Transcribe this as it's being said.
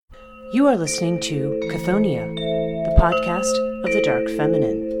You are listening to Chthoniya, the podcast of the Dark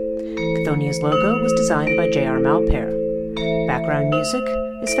Feminine. Chthoniya's logo was designed by J.R. Malpair. Background music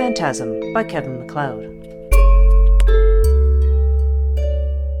is Phantasm by Kevin MacLeod.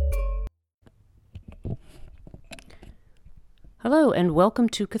 Hello and welcome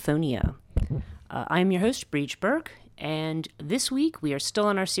to Chthoniya. I am your host, Breach Burke, and this week we are still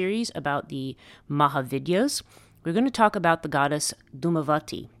on our series about the Mahavidyas. We're going to talk about the goddess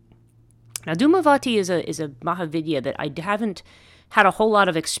Dhumavati. Now, Dhumavati is a Mahavidya that I haven't had a whole lot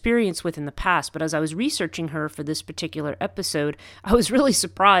of experience with in the past, but as I was researching her for this particular episode, I was really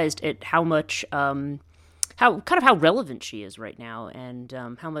surprised at how much, how relevant she is right now, and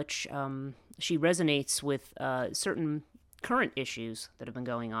how much she resonates with certain current issues that have been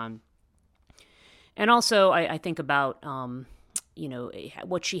going on. And also, I think about,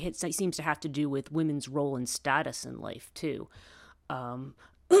 what she seems to have to do with women's role and status in life, too.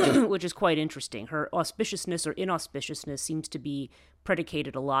 Which is quite interesting. Her auspiciousness or inauspiciousness seems to be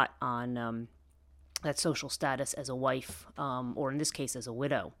predicated a lot on that social status as a wife, or in this case, as a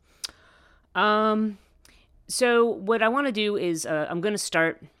widow. So what I want to do is I'm going to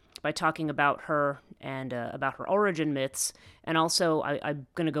start by talking about her and about her origin myths, and also I'm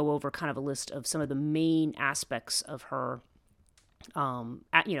going to go over kind of a list of some of the main aspects of her,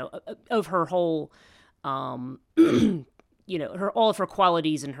 of her whole. All of her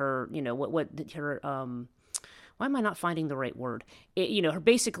qualities and her, her, why am I not finding the right word? Her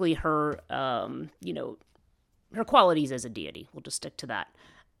qualities as a deity. We'll just stick to that.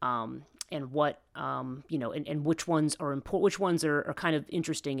 And what, and which ones are important, which ones are kind of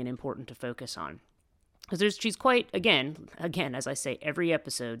interesting and important to focus on. Because she's quite, again, as I say, every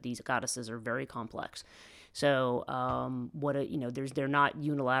episode, these goddesses are very complex. So, they're not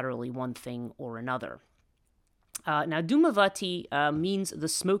unilaterally one thing or another. Now, Dhumavati means the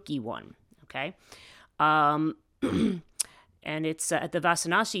smoky one, okay? And it's at the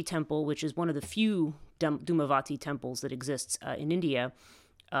Vasanasi temple, which is one of the few Dhumavati temples that exists in India.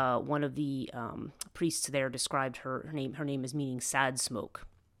 One of the priests there described her name as meaning sad smoke,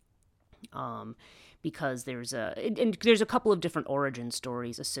 because there's a couple of different origin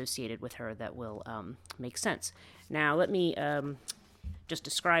stories associated with her that will make sense. Now, let me just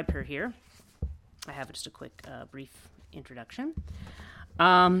describe her here. I have just a quick, brief introduction.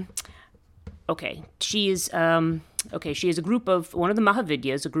 She is a group of, one of the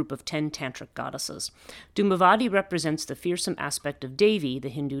Mahavidyas, a group of 10 tantric goddesses. Dhumavati represents the fearsome aspect of Devi, the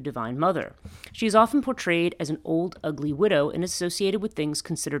Hindu divine mother. She is often portrayed as an old, ugly widow and associated with things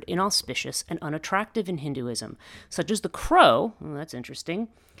considered inauspicious and unattractive in Hinduism, such as the crow, that's interesting,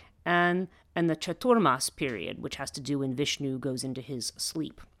 and the Chaturmas period, which has to do when Vishnu goes into his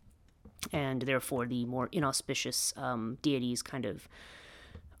sleep. And therefore, the more inauspicious deities kind of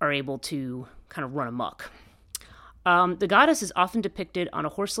are able to kind of run amok. The goddess is often depicted on a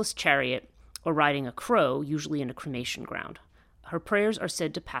horseless chariot or riding a crow, usually in a cremation ground. Her prayers are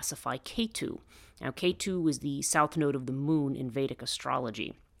said to pacify Ketu. Now, Ketu is the south node of the moon in Vedic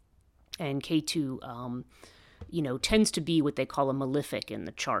astrology. And Ketu, tends to be what they call a malefic in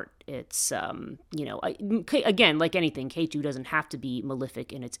the chart. It's, again, like anything, Ketu doesn't have to be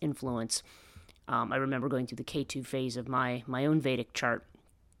malefic in its influence. I remember going through the Ketu phase of my own Vedic chart,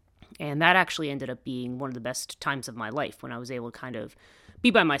 and that actually ended up being one of the best times of my life when I was able to kind of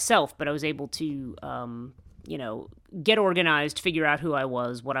be by myself, but I was able to, get organized, figure out who I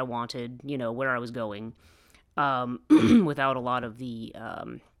was, what I wanted, where I was going, without a lot of the...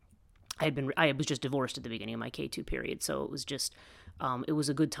 I was just divorced at the beginning of my K2 period, so it was just, it was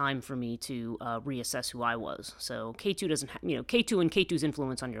a good time for me to reassess who I was. So K2 doesn't, K2 and K2's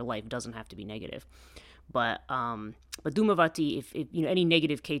influence on your life doesn't have to be negative, but Dhumavati, if any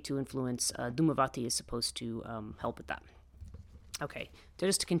negative K2 influence, Dhumavati is supposed to help with that. Okay, so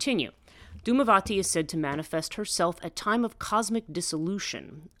just to continue, Dhumavati is said to manifest herself at time of cosmic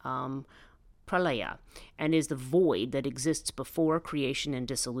dissolution. Pralaya, and is the void that exists before creation and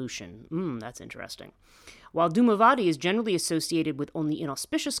dissolution. That's interesting. While Dhumavati is generally associated with only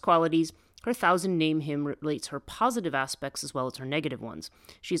inauspicious qualities, her 1,000-name hymn relates her positive aspects as well as her negative ones.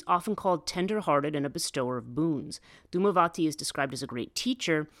 She is often called tender-hearted and a bestower of boons. Dhumavati is described as a great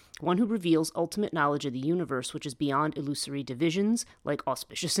teacher, one who reveals ultimate knowledge of the universe, which is beyond illusory divisions like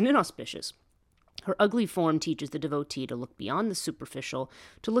auspicious and inauspicious. Her ugly form teaches the devotee to look beyond the superficial,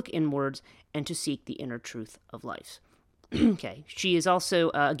 to look inwards, and to seek the inner truth of life. Okay, she is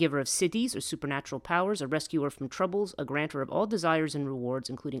also a giver of siddhis, or supernatural powers, a rescuer from troubles, a granter of all desires and rewards,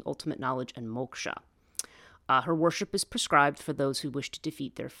 including ultimate knowledge and moksha. Her worship is prescribed for those who wish to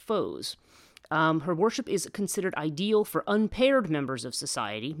defeat their foes. Her worship is considered ideal for unpaired members of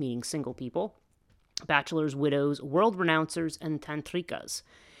society, meaning single people, bachelors, widows, world renouncers, and tantrikas.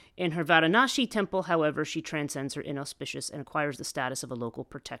 In her Varanasi temple, however, she transcends her inauspicious and acquires the status of a local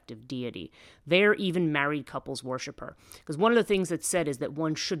protective deity. There, even married couples worship her. Because one of the things that's said is that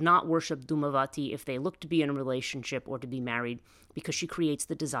one should not worship Dhumavati if they look to be in a relationship or to be married, because she creates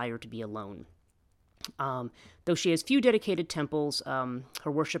the desire to be alone. Though she has few dedicated temples,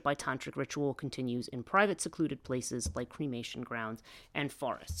 her worship by tantric ritual continues in private, secluded places like cremation grounds and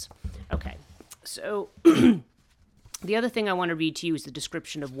forests. Okay, so the other thing I want to read to you is the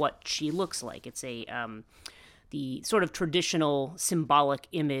description of what she looks like. It's the sort of traditional symbolic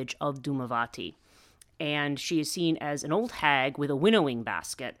image of Dhumavati, and she is seen as an old hag with a winnowing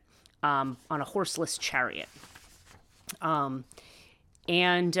basket on a horseless chariot.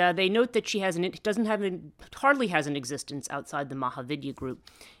 And they note that she hardly has an existence outside the Mahavidya group.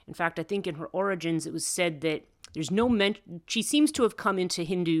 In fact, I think in her origins it was said that she seems to have come into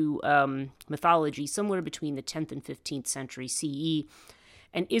Hindu mythology somewhere between the 10th and 15th century CE,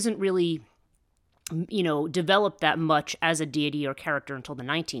 and isn't really, developed that much as a deity or character until the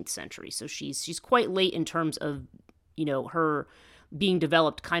 19th century. So she's quite late in terms of, her being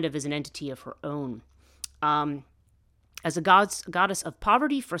developed kind of as an entity of her own. As a goddess of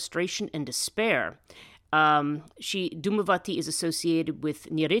poverty, frustration, and despair, Dhumavati is associated with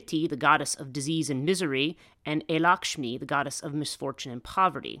Niriti, the goddess of disease and misery, and Elakshmi, the goddess of misfortune and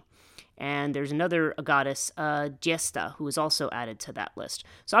poverty. And there's another goddess, Jesta, who is also added to that list.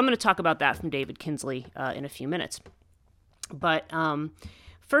 So I'm going to talk about that from David Kinsley in a few minutes. But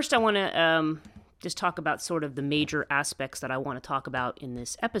first I want to just talk about sort of the major aspects that I want to talk about in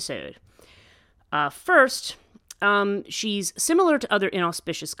this episode. First, she's similar to other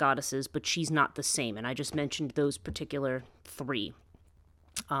inauspicious goddesses, but she's not the same. And I just mentioned those particular three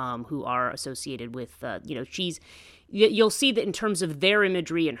who are associated with, you'll see that in terms of their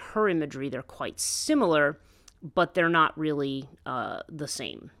imagery and her imagery, they're quite similar, but they're not really the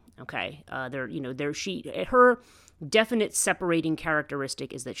same. Okay. Her definite separating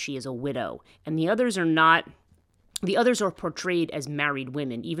characteristic is that she is a widow, and the others are not. The others are portrayed as married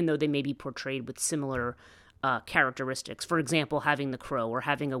women, even though they may be portrayed with similar characteristics. For example, having the crow, or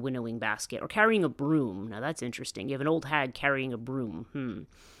having a winnowing basket, or carrying a broom. Now that's interesting. You have an old hag carrying a broom.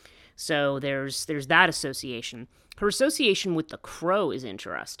 So there's that association. Her association with the crow is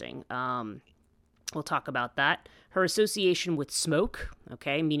interesting. We'll talk about that. Her association with smoke,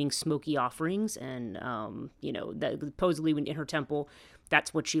 okay, meaning smoky offerings, and that supposedly in her temple,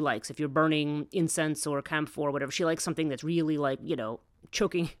 that's what she likes. If you're burning incense or camphor or whatever, she likes something that's really like,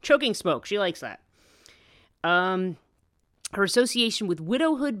 choking smoke. She likes that. Her association with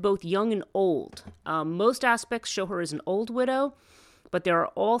widowhood, both young and old. Most aspects show her as an old widow, but there are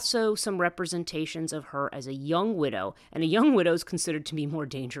also some representations of her as a young widow, and a young widow is considered to be more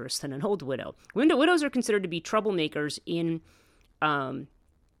dangerous than an old widow. Widows are considered to be troublemakers in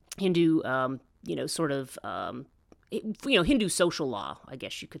Hindu, Hindu social law, I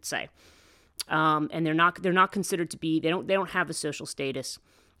guess you could say. And they're not considered to be. They don't have a social status.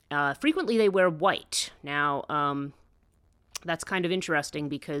 Frequently, they wear white. Now, that's kind of interesting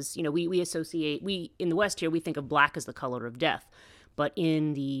because we associate in the West here we think of black as the color of death, but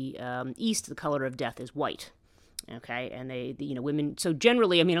in the East the color of death is white. Okay, and they women. So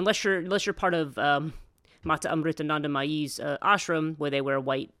generally, I mean, unless you're part of Mata Amritananda Mai's ashram where they wear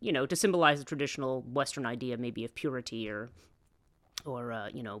white, to symbolize the traditional Western idea maybe of purity or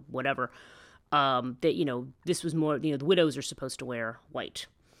whatever. That this was more the widows are supposed to wear white.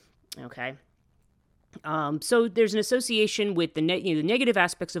 Okay. So there's an association with the negative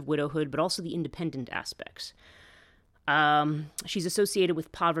aspects of widowhood, but also the independent aspects. She's associated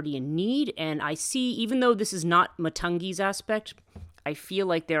with poverty and need, and I see, even though this is not Matangi's aspect, I feel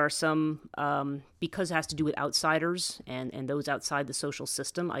like there are some, because it has to do with outsiders and those outside the social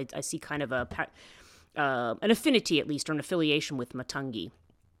system, I see kind of an affinity, at least, or an affiliation with Matangi.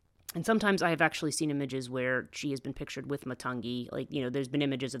 And sometimes I have actually seen images where she has been pictured with Matangi. Like, there's been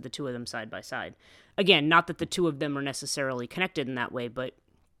images of the two of them side by side. Again, not that the two of them are necessarily connected in that way, but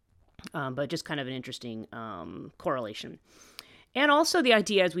just kind of an interesting correlation. And also the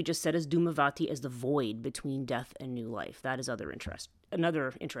idea, as we just said, is Dhumavati as the void between death and new life. That is another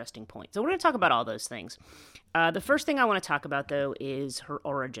interesting point. So we're going to talk about all those things. The first thing I want to talk about, though, is her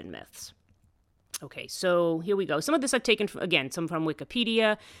origin myths. Okay, so here we go. Some of this I've taken some from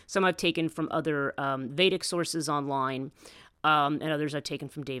Wikipedia, some I've taken from other Vedic sources online, and others I've taken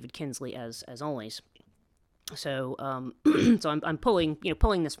from David Kinsley, as always. So I'm pulling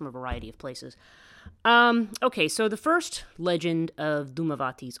this from a variety of places. Okay, so the first legend of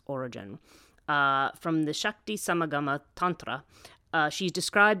Dhumavati's origin. from the Shakti Samagama Tantra. She's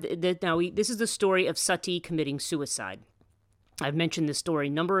described that this is the story of Sati committing suicide. I've mentioned this story a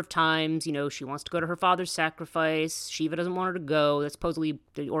number of times. She wants to go to her father's sacrifice. Shiva doesn't want her to go. That's supposedly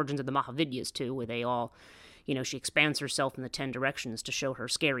the origins of the Mahavidyas, too, where they all, she expands herself in the 10 directions to show her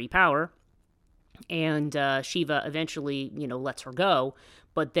scary power. And Shiva eventually, lets her go.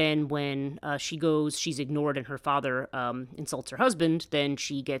 But then when she goes, she's ignored and her father insults her husband, then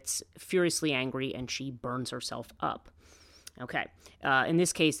she gets furiously angry and she burns herself up. Okay. In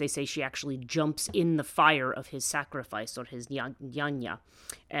this case, they say she actually jumps in the fire of his sacrifice, or his yajna.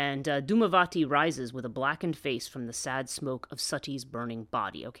 And Dhumavati rises with a blackened face from the sad smoke of Sati's burning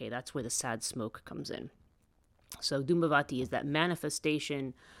body. Okay, that's where the sad smoke comes in. So Dhumavati is that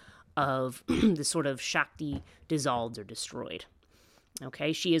manifestation of the sort of Shakti dissolved or destroyed.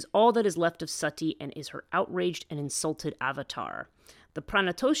 Okay, she is all that is left of Sati and is her outraged and insulted avatar. The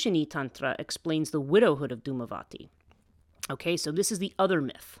Pranatoshini Tantra explains the widowhood of Dhumavati. Okay, so this is the other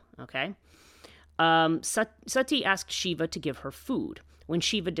myth, okay? Sati asks Shiva to give her food. When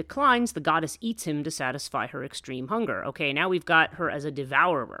Shiva declines, the goddess eats him to satisfy her extreme hunger. Okay, now we've got her as a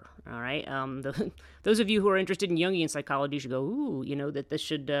devourer, all right? Those of you who are interested in Jungian psychology should go, ooh, that this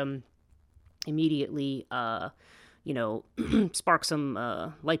should immediately, spark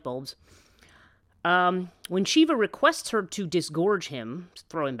some light bulbs. When Shiva requests her to disgorge him,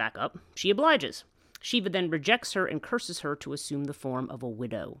 throw him back up, she obliges. Shiva then rejects her and curses her to assume the form of a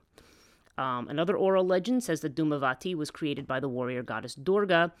widow. Another oral legend says that Dhumavati was created by the warrior goddess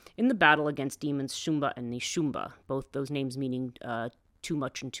Durga in the battle against demons Shumba and Nishumba, both those names meaning too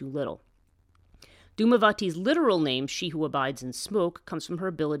much and too little. Dhumavati's literal name, she who abides in smoke, comes from her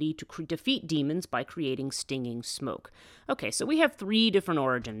ability to defeat demons by creating stinging smoke. Okay, so we have 3 different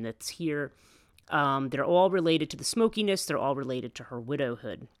origin myths here. They're all related to the smokiness. They're all related to her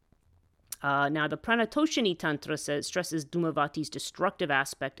widowhood. Now, the Pranatoshini Tantra stresses Dhumavati's destructive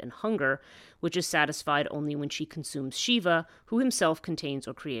aspect and hunger, which is satisfied only when she consumes Shiva, who himself contains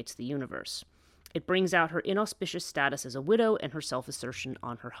or creates the universe. It brings out her inauspicious status as a widow and her self-assertion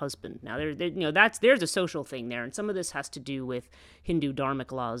on her husband. Now, there's a social thing there, and some of this has to do with Hindu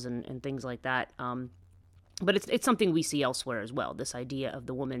dharmic laws and things like that. But it's something we see elsewhere as well, this idea of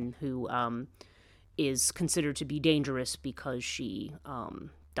the woman who is considered to be dangerous because she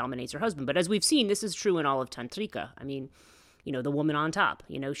dominates her husband. But as we've seen, this is true in all of Tantrika. I mean, the woman on top,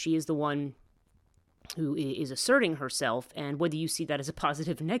 she is the one who is asserting herself, and whether you see that as a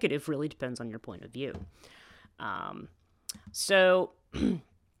positive or negative really depends on your point of view.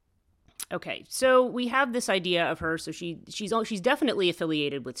 Okay, so we have this idea of her. So she's definitely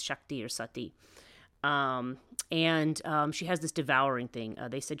affiliated with Shakti or Sati. And she has this devouring thing.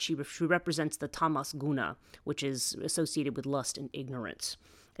 They said she represents the tamas guna, which is associated with lust and ignorance.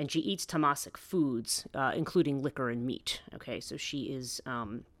 And she eats tamasic foods, including liquor and meat. Okay, so she is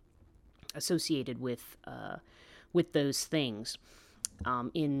associated with those things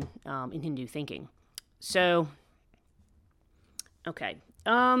in Hindu thinking. So okay,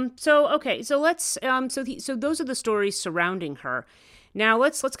 so let's so those are the stories surrounding her. Now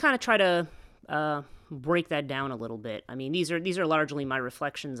let's kind of try to break that down a little bit. I mean, these are largely my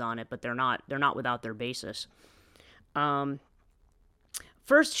reflections on it, but they're not without their basis.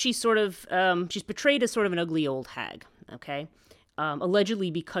 First, she's portrayed as sort of an ugly old hag, okay? Allegedly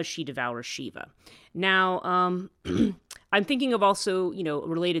because she devours Shiva. Now, I'm thinking of also, a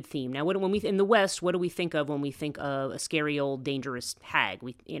related theme. Now, when we in the West, what do we think of when we think of a scary old dangerous hag?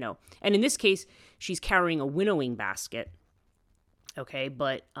 And in this case, she's carrying a winnowing basket, okay?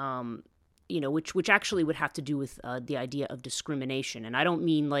 But which actually would have to do with the idea of discrimination. And I don't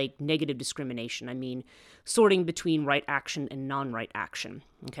mean like negative discrimination. I mean sorting between right action and non-right action,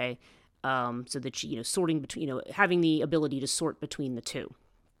 okay? So that she, sorting between, having the ability to sort between the two,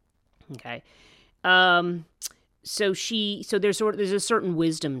 okay? So there's a certain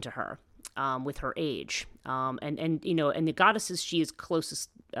wisdom to her with her age. And the goddesses she is closest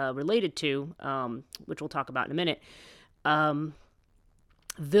related to, which we'll talk about in a minute,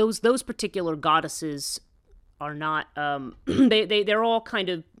 those particular goddesses are not they're all kind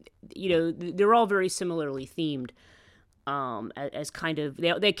of they're all very similarly themed as kind of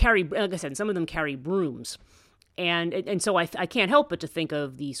they carry, like I said, some of them carry brooms, and so I can't help but to think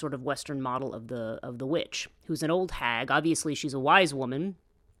of the sort of Western model of the witch, who's an old hag. Obviously she's a wise woman,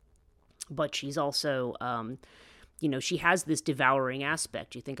 but she's also she has this devouring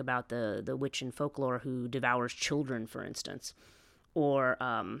aspect. You think about the witch in folklore who devours children, for instance. Or,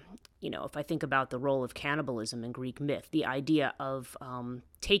 if I think about the role of cannibalism in Greek myth, the idea of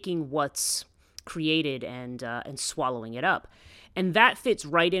taking what's created and swallowing it up. And that fits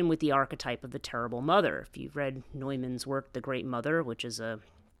right in with the archetype of the terrible mother. If you've read Neumann's work, The Great Mother, which is a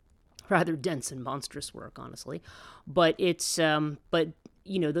rather dense and monstrous work, honestly, but it's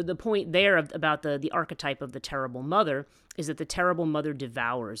the point there about the archetype of the terrible mother is that the terrible mother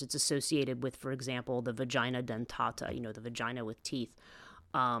devours. It's associated with, for example, the vagina dentata, the vagina with teeth.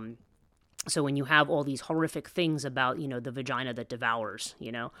 So when you have all these horrific things about, the vagina that devours,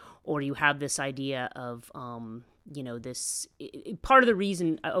 or you have this idea of, this part of the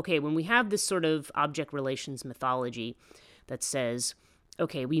reason, when we have this sort of object relations mythology that says,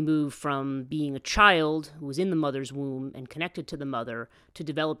 okay, we move from being a child who was in the mother's womb and connected to the mother to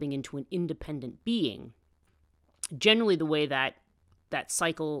developing into an independent being. Generally, the way that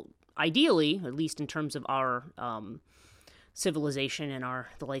cycle, ideally, at least in terms of our civilization and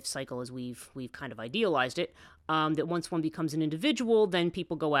the life cycle as we've kind of idealized it, that once one becomes an individual, then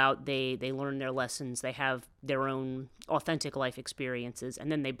people go out, they learn their lessons, they have their own authentic life experiences,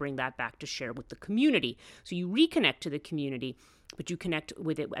 and then they bring that back to share with the community. So you reconnect to the community, but you connect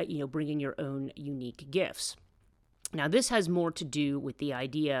with it, bringing your own unique gifts. Now, this has more to do with the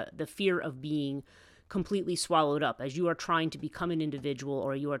idea, the fear of being completely swallowed up. As you are trying to become an individual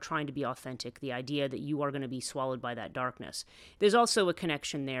or you are trying to be authentic, the idea that you are going to be swallowed by that darkness. There's also a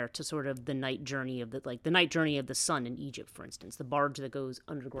connection there to sort of the night journey of the night journey of the sun in Egypt, for instance, the barge that goes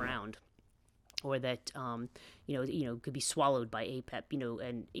underground, or that could be swallowed by Apep,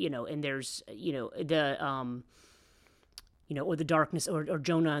 and there's or the darkness, or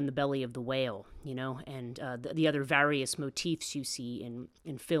Jonah in the belly of the whale, and the other various motifs you see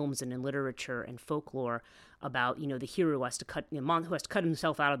in films and in literature and folklore about, the hero who has to cut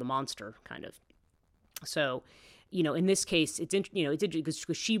himself out of the monster, kind of. So, in this case, it's interesting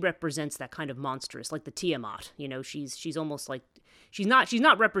because she represents that kind of monstrous, like the Tiamat. She's almost like she's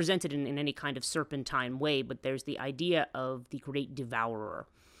not represented in any kind of serpentine way, but there's the idea of the great devourer.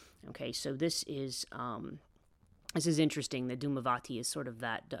 Okay, so this is interesting that Dhumavati is sort of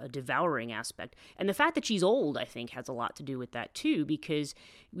that devouring aspect. And the fact that she's old, I think, has a lot to do with that, too, because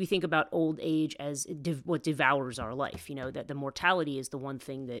we think about old age as what devours our life, that the mortality is the one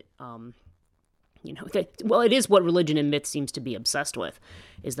thing that, it is what religion and myth seems to be obsessed with,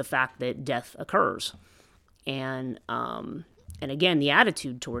 is the fact that death occurs. And again, the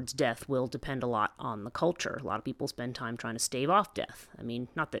attitude towards death will depend a lot on the culture. A lot of people spend time trying to stave off death. I mean,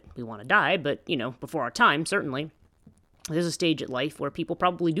 not that we want to die, but, before our time, certainly. There's a stage at life where people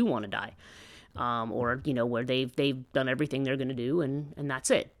probably do want to die, or where they've done everything they're going to do, and that's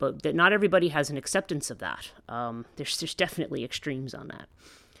it. But that not everybody has an acceptance of that. There's definitely extremes on that.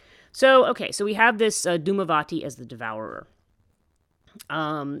 So we have this Dhumavati as the devourer.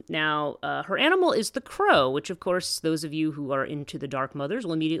 Now, her animal is the crow, which, of course, those of you who are into the Dark Mothers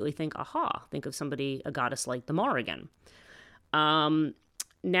will immediately think of a goddess like the Morrigan.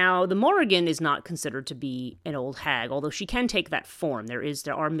 Now, the Morrigan is not considered to be an old hag, although she can take that form. There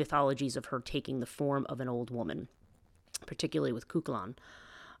are mythologies of her taking the form of an old woman, particularly with Cuchulainn,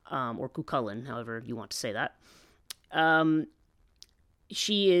 or Cuchulainn, however you want to say that.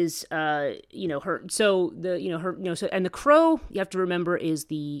 She is, and the crow, you have to remember, is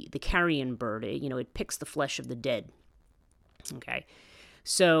the carrion bird. It picks the flesh of the dead. Okay.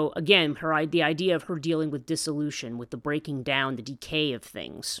 So, again, the idea of her dealing with dissolution, with the breaking down, the decay of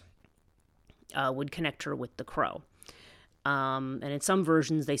things, would connect her with the crow. And in some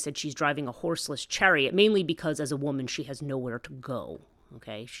versions, they said she's driving a horseless chariot, mainly because as a woman, she has nowhere to go.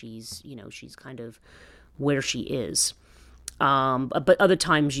 Okay, she's kind of where she is. But other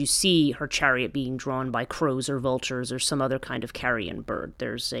times you see her chariot being drawn by crows or vultures or some other kind of carrion bird.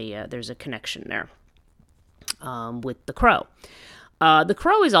 There's a connection there with the crow. The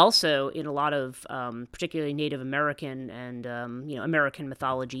crow is also in a lot of, particularly Native American and, American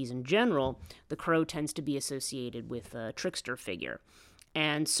mythologies in general, the crow tends to be associated with a trickster figure.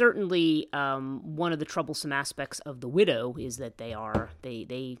 And certainly one of the troublesome aspects of the widow is that they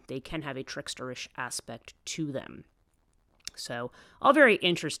can have a tricksterish aspect to them. So all very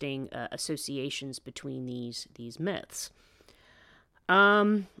interesting associations between these myths.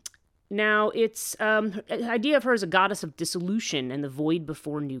 Now, it's the idea of her as a goddess of dissolution and the void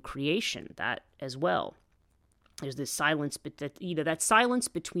before new creation, that as well. There's this silence, but that silence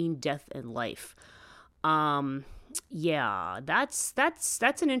between death and life. That's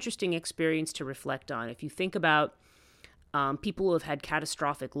an interesting experience to reflect on. If you think about people who have had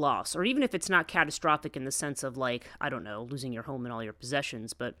catastrophic loss, or even if it's not catastrophic in the sense of losing your home and all your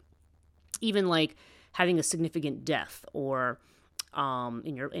possessions, but even like having a significant death or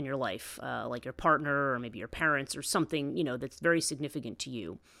in your life, like your partner or maybe your parents or something, that's very significant to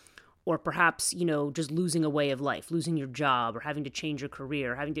you. or perhaps, just losing a way of life, losing your job, or having to change your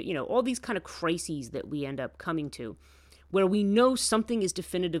career, having to, all these kind of crises that we end up coming to, where we know something is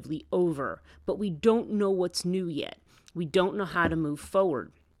definitively over, but we don't know what's new yet. We don't know how to move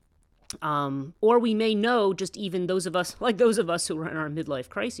forward. Or we may know, just even those of us who are in our midlife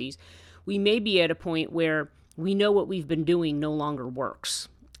crises, we may be at a point where we know what we've been doing no longer works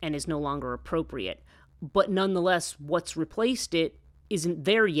and is no longer appropriate. But nonetheless, what's replaced it isn't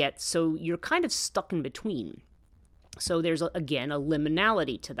there yet, so you're kind of stuck in between. So there's, again, a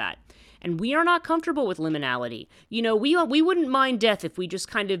liminality to that. And we are not comfortable with liminality. We wouldn't mind death if we just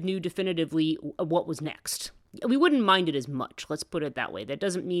kind of knew definitively what was next. We wouldn't mind it as much, let's put it that way. That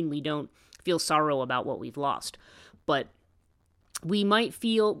doesn't mean we don't feel sorrow about what we've lost. But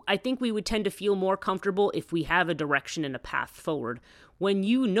I think we would tend to feel more comfortable if we have a direction and a path forward. When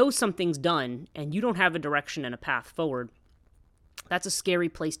you know something's done and you don't have a direction and a path forward, that's a scary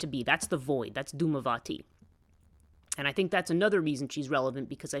place to be. That's the void. That's Dhumavati. And I think that's another reason she's relevant,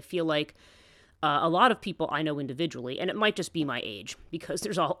 because I feel like a lot of people I know individually, and it might just be my age, because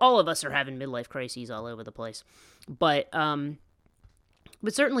there's all of us are having midlife crises all over the place. But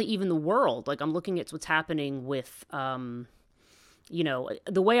certainly even the world, like I'm looking at what's happening with, the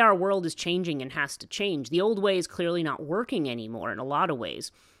way our world is changing and has to change. The old way is clearly not working anymore in a lot of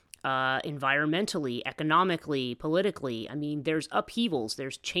ways. Environmentally, economically, politically. I mean, there's upheavals,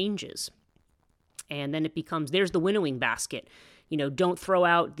 there's changes. And then it becomes, there's the winnowing basket. Don't throw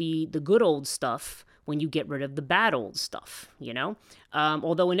out the good old stuff when you get rid of the bad old stuff,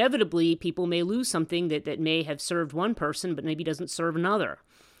 Although inevitably people may lose something that may have served one person, but maybe doesn't serve another.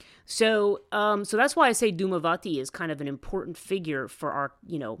 So that's why I say Dhumavati is kind of an important figure for our,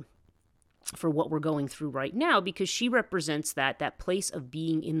 for what we're going through right now, because she represents that place of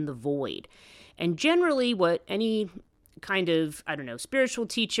being in the void. And generally what any kind of, spiritual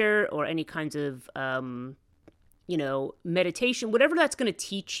teacher or any kinds of, meditation, whatever that's going to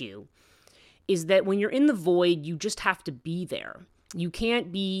teach you, is that when you're in the void, you just have to be there. You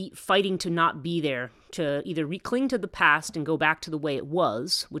can't be fighting to not be there, to either cling to the past and go back to the way it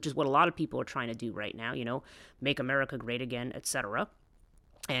was, which is what a lot of people are trying to do right now, make America great again, etc.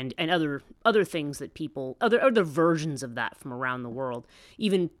 And other things that people, other versions of that from around the world,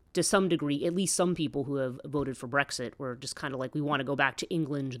 even to some degree, at least some people who have voted for Brexit were just kind of like, we want to go back to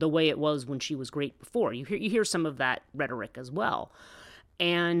England the way it was when she was great before. You hear some of that rhetoric as well.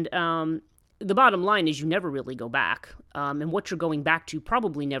 And the bottom line is you never really go back. And what you're going back to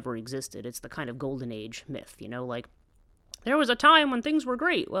probably never existed. It's the kind of golden age myth, like there was a time when things were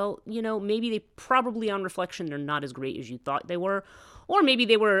great. Well, maybe they probably on reflection, they're not as great as you thought they were. Or maybe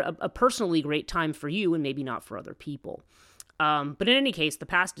they were a personally great time for you and maybe not for other people. But in any case, the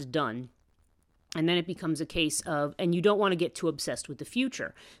past is done. And then it becomes a case of, and you don't want to get too obsessed with the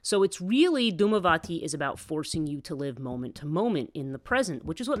future. So it's really, Dhumavati is about forcing you to live moment to moment in the present,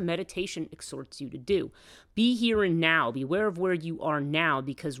 which is what meditation exhorts you to do. Be here and now. Be aware of where you are now,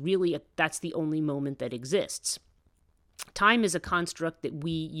 because really that's the only moment that exists. Time is a construct that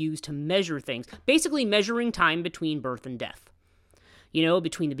we use to measure things, basically measuring time between birth and death.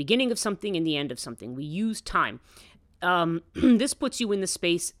 Between the beginning of something and the end of something. We use time. This puts you in the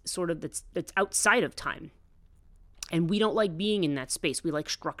space sort of that's outside of time. And we don't like being in that space. We like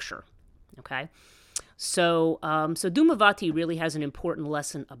structure. Okay? So Dhumavati really has an important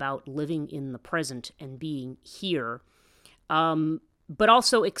lesson about living in the present and being here. But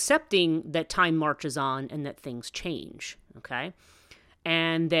also accepting that time marches on and that things change. Okay?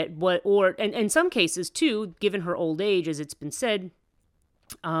 And that and in some cases too, given her old age, as it's been said,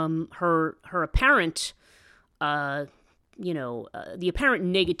 her apparent, the apparent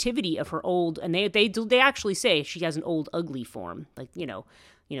negativity of her old, and they actually say she has an old ugly form, like,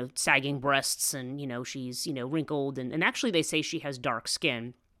 sagging breasts and, she's, wrinkled. And actually they say she has dark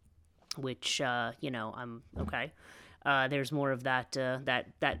skin, which, I'm okay. There's more of that,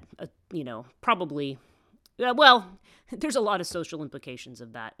 probably, well, there's a lot of social implications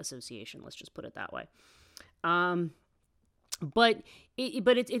of that association. Let's just put it that way. But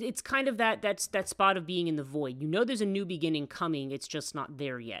it's kind of that spot of being in the void. There's a new beginning coming. It's just not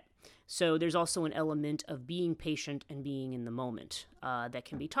there yet. So there's also an element of being patient and being in the moment that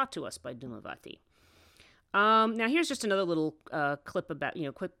can be taught to us by Dhumavati. Now here's just another little clip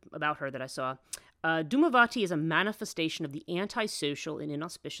about her that I saw. Dhumavati is a manifestation of the antisocial and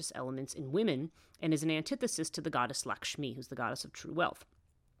inauspicious elements in women and is an antithesis to the goddess Lakshmi, who's the goddess of true wealth.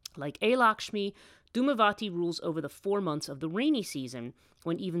 Like Lakshmi, Dhumavati rules over the 4 months of the rainy season,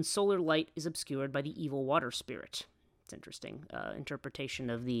 when even solar light is obscured by the evil water spirit. It's interesting interpretation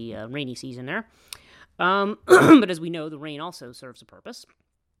of the rainy season there. But as we know, the rain also serves a purpose.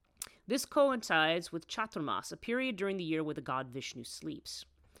 This coincides with Chaturmas, a period during the year where the god Vishnu sleeps.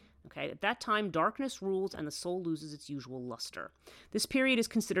 Okay, at that time, darkness rules and the soul loses its usual luster. This period is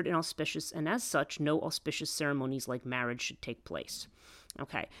considered inauspicious, and as such, no auspicious ceremonies like marriage should take place.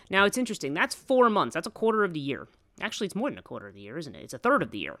 Okay, now it's interesting. That's 4 months. That's a quarter of the year. Actually, it's more than a quarter of the year, isn't it? It's a third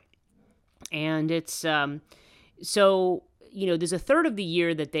of the year. And it's, there's a third of the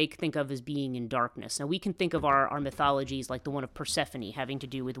year that they think of as being in darkness. Now, we can think of our mythologies like the one of Persephone having to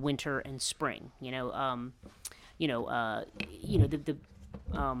do with winter and spring. The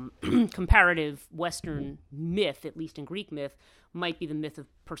comparative Western myth, at least in Greek myth, might be the myth of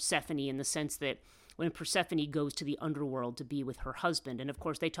Persephone in the sense that when Persephone goes to the underworld to be with her husband, and of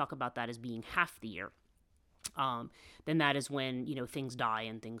course they talk about that as being half the year, then that is when, things die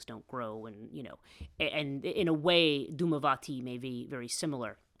and things don't grow. And in a way, Dhumavati may be very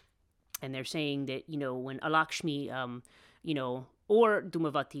similar. And they're saying that, when Alakshmi, or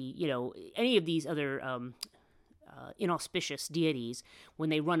Dhumavati, any of these other inauspicious deities, when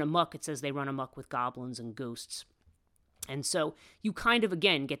they run amok, it says they run amok with goblins and ghosts. And so you kind of,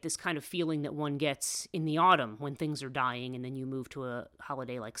 again, get this kind of feeling that one gets in the autumn when things are dying, and then you move to a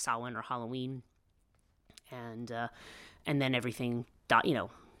holiday like Samhain or Halloween, and then everything,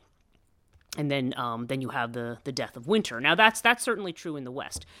 and then you have the death of winter. Now that's certainly true in the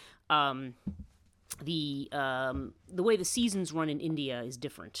West. The way the seasons run in India is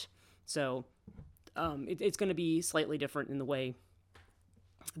different, so it's going to be slightly different in the way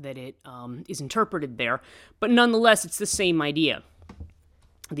that it is interpreted there, but nonetheless, it's the same idea.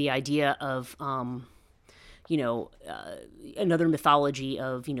 The idea of another mythology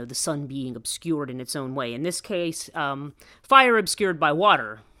of, the sun being obscured in its own way. In this case, fire obscured by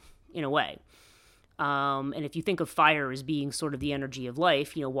water, in a way. And if you think of fire as being sort of the energy of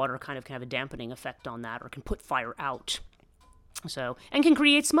life, water kind of can have a dampening effect on that, or can put fire out. So, and can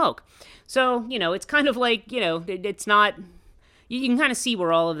create smoke. So, it's kind of like, it's not, you can kind of see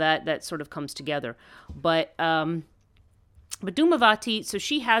where all of that sort of comes together. But Dhumavati, so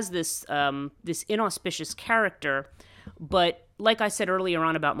she has this inauspicious character, but like I said earlier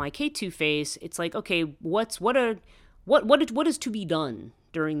on about my K2 phase, it's like, okay, what is to be done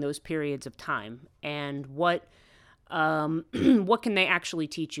during those periods of time, and what can they actually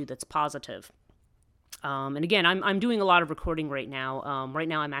teach you that's positive? And again, I'm doing a lot of recording right now. Right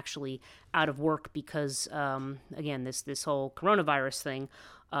now, I'm actually out of work because, again, this whole coronavirus thing,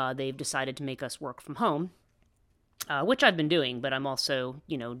 they've decided to make us work from home, which I've been doing, but I'm also,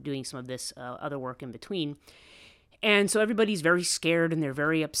 doing some of this other work in between. And so everybody's very scared and they're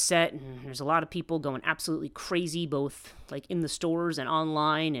very upset, and there's a lot of people going absolutely crazy, both like in the stores and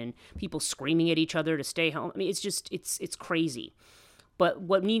online, and people screaming at each other to stay home. I mean, it's just it's crazy. But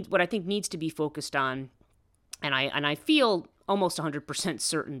what I think needs to be focused on, and I feel almost 100%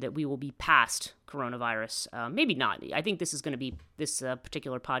 certain that we will be past coronavirus. Maybe not. I think this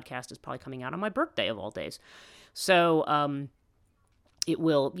particular podcast is probably coming out on my birthday of all days. So it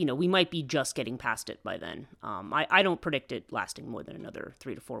will, we might be just getting past it by then. I don't predict it lasting more than another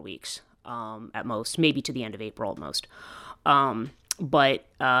 3 to 4 weeks at most, maybe to the end of April at most. But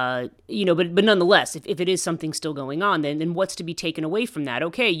nonetheless, if it is something still going on, then what's to be taken away from that?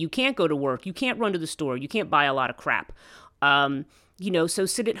 Okay, you can't go to work, you can't run to the store, you can't buy a lot of crap. So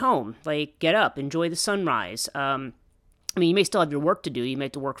sit at home, like get up, enjoy the sunrise. You may still have your work to do, you may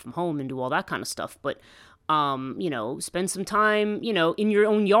have to work from home and do all that kind of stuff, but spend some time, in your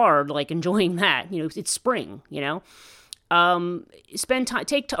own yard, like enjoying that. It's spring, spend time,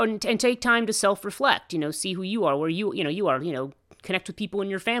 take time to self-reflect, see who you are, where you are, connect with people in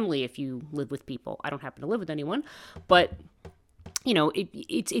your family if you live with people. I don't happen to live with anyone, but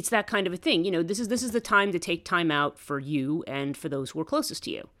it's that kind of a thing. This is the time to take time out for you and for those who are closest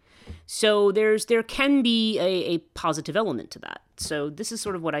to you. So there can be a positive element to that. So this is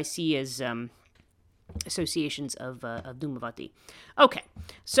sort of what I see as associations of Dhumavati. Okay,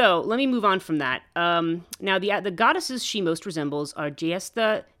 so let me move on from that. Now the goddesses she most resembles are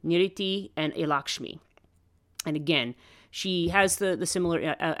Jyestha, Niriti, and Elakshmi. And again, she has the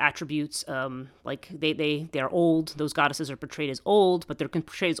similar attributes. Like they're old. Those goddesses are portrayed as old, but they're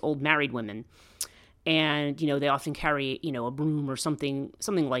portrayed as old married women. And they often carry a broom or something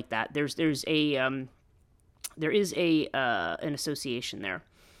like that. There is an association there.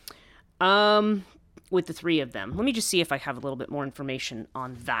 With the three of them. Let me just see if I have a little bit more information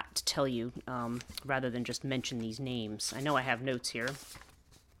on that to tell you, rather than just mention these names. I know I have notes here.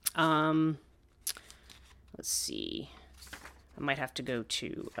 Let's see. I might have to go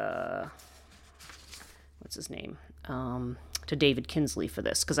to, what's his name? To to David Kinsley for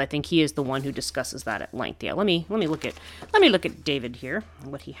this, because I think he is the one who discusses that at length. Yeah, let me look at David here,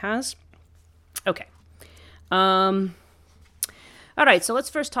 what he has. Okay. All right, so let's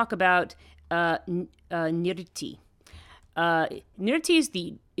first talk about Nirti.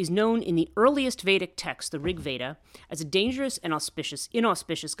 Nirti is known in the earliest Vedic text, the Rig Veda, as a dangerous and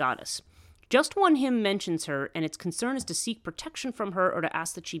inauspicious goddess. Just one hymn mentions her, and its concern is to seek protection from her or to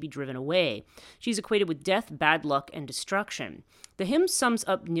ask that she be driven away. She's equated with death, bad luck, and destruction. The hymn sums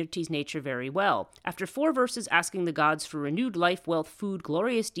up Nirti's nature very well. After 4 verses asking the gods for renewed life, wealth, food,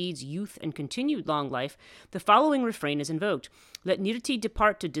 glorious deeds, youth, and continued long life, the following refrain is invoked: "Let Nirti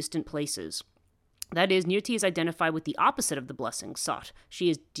depart to distant places." That is, Nirti is identified with the opposite of the blessing sought. She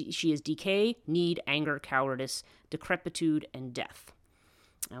is decay, need, anger, cowardice, decrepitude, and death.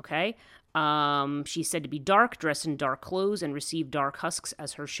 Okay? She's said to be dark, dressed in dark clothes, and receive dark husks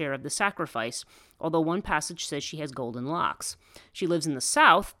as her share of the sacrifice, although one passage says she has golden locks. She lives in the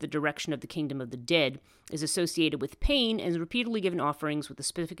south, the direction of the kingdom of the dead, is associated with pain, and is repeatedly given offerings with the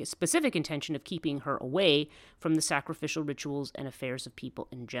specific intention of keeping her away from the sacrificial rituals and affairs of people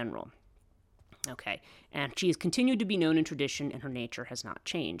in general. Okay, and she has continued to be known in tradition, and her nature has not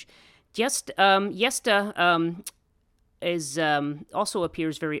changed. Yesta also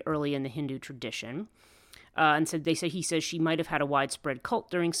appears very early in the Hindu tradition, and he says she might have had a widespread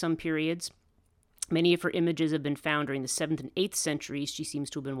cult during some periods. Many of her images have been found during the 7th and 8th centuries. She seems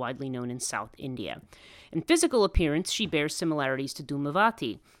to have been widely known in South India. In physical appearance, she bears similarities to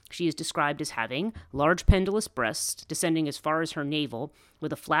Dhumavati. She is described as having large pendulous breasts, descending as far as her navel,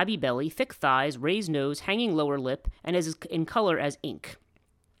 with a flabby belly, thick thighs, raised nose, hanging lower lip, and is in color as ink.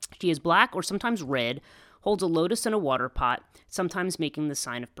 She is black or sometimes red, holds a lotus and a water pot, sometimes making the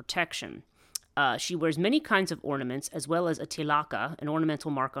sign of protection. She wears many kinds of ornaments, as well as a tilaka, an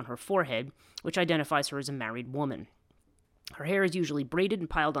ornamental mark on her forehead, which identifies her as a married woman. Her hair is usually braided and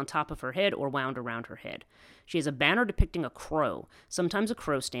piled on top of her head or wound around her head. She has a banner depicting a crow. Sometimes a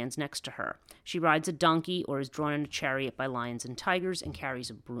crow stands next to her. She rides a donkey or is drawn in a chariot by lions and tigers and carries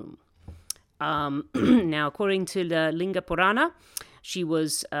a broom. Now, according to the Linga Purana, she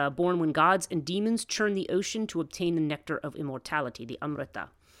was born when gods and demons churned the ocean to obtain the nectar of immortality, the Amrita.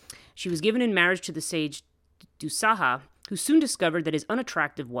 She was given in marriage to the sage Dusaha, who soon discovered that his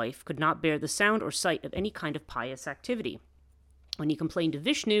unattractive wife could not bear the sound or sight of any kind of pious activity. When he complained to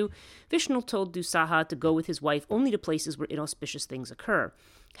Vishnu, Vishnu told Dusaha to go with his wife only to places where inauspicious things occur.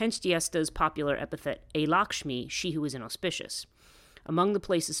 Hence Yesta's popular epithet, "A Lakshmi," she who is inauspicious. Among the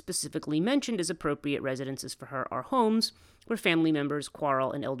places specifically mentioned as appropriate residences for her are homes, where family members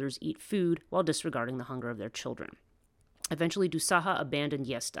quarrel and elders eat food while disregarding the hunger of their children. Eventually, Dusaha abandoned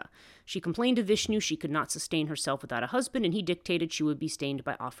Yesta. She complained to Vishnu she could not sustain herself without a husband, and he dictated she would be sustained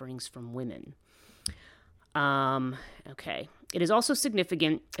by offerings from women. Okay. It is also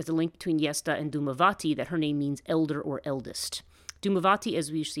significant as a link between Yesta and Dhumavati that her name means elder or eldest. Dhumavati,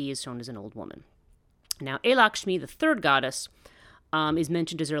 as we see, is shown as an old woman. Now, Lakshmi, the third goddess, is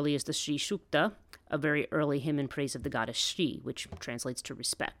mentioned as early as the Sri Sukta, a very early hymn in praise of the goddess Shri, which translates to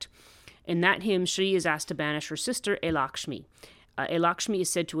respect. In that hymn, Shri is asked to banish her sister, Lakshmi. Lakshmi is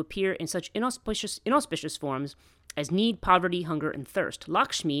said to appear in such inauspicious forms as need, poverty, hunger, and thirst.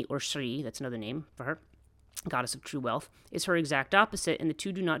 Lakshmi, or Shri, that's another name for her, goddess of true wealth, is her exact opposite, and the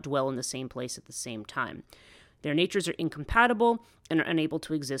two do not dwell in the same place at the same time. Their natures are incompatible and are unable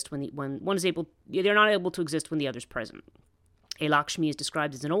to exist they're not able to exist when the other's present. Lakshmi is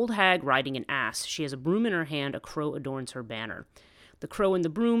described as an old hag riding an ass. She has a broom in her hand. A crow adorns her banner. The crow and the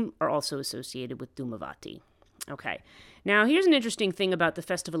broom are also associated with Dhumavati. Okay. Now, here's an interesting thing about the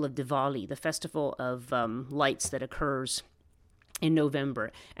festival of Diwali, the festival of lights that occurs in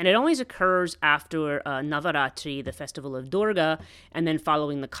November. And it always occurs after Navaratri, the festival of Durga, and then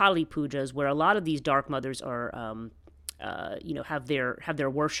following the Kali Pujas, where a lot of these dark mothers are, have their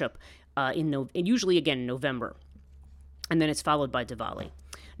worship usually again in November. And then it's followed by Diwali.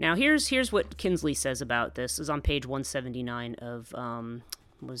 Now, here's what Kinsley says about this. This is on page 179 of,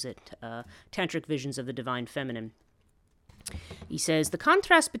 Tantric Visions of the Divine Feminine. He says, the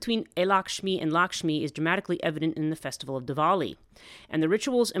contrast between Lakshmi and Lakshmi is dramatically evident in the festival of Diwali, and the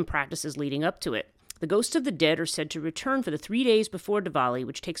rituals and practices leading up to it. The ghosts of the dead are said to return for the 3 days before Diwali,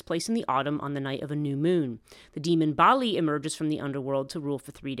 which takes place in the autumn on the night of a new moon. The demon Bali emerges from the underworld to rule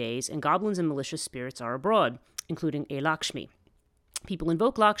for 3 days, and goblins and malicious spirits are abroad, including Lakshmi. People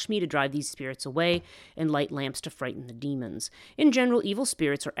invoke Lakshmi to drive these spirits away and light lamps to frighten the demons. In general, evil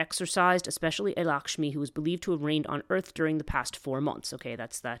spirits are exorcised, especially Lakshmi, who is believed to have reigned on earth during the past 4 months. Okay,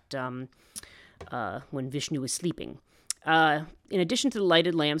 that's when Vishnu is sleeping. In addition to the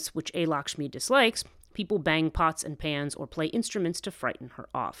lighted lamps, which Lakshmi dislikes, People bang pots and pans or play instruments to frighten her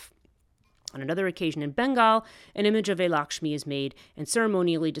off. On another occasion in Bengal, an image of a Lakshmi is made and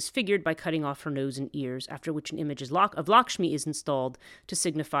ceremonially disfigured by cutting off her nose and ears, after which an image of Lakshmi is installed to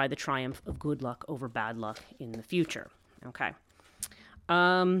signify the triumph of good luck over bad luck in the future. Okay.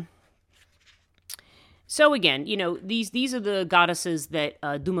 So again, these are the goddesses that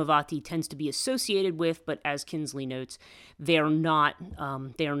Dhumavati tends to be associated with, but as Kinsley notes, they are not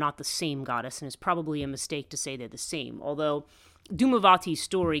the same goddess, and it's probably a mistake to say they're the same. Although Dhumavati's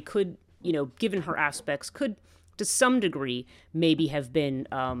story could, given her aspects, could to some degree maybe have been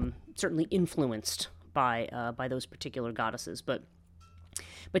certainly influenced by those particular goddesses, but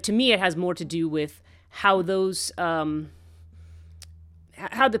to me it has more to do with how those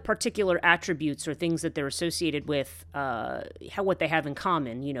how the particular attributes or things that they're associated with, what they have in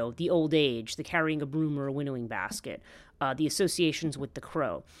common, the old age, the carrying a broom or a winnowing basket, the associations with the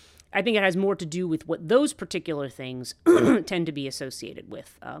crow. I think it has more to do with what those particular things tend to be associated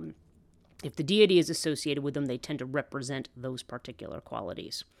with. If the deity is associated with them, they tend to represent those particular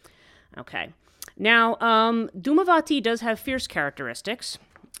qualities. Okay. Now, Dhumavati does have fierce characteristics.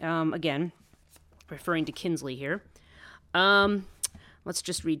 Again, referring to Kinsley here. Let's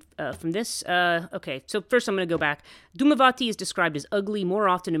just read from this. Okay, so first I'm going to go back. Dhumavati is described as ugly more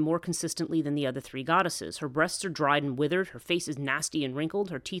often and more consistently than the other three goddesses. Her breasts are dried and withered, her face is nasty and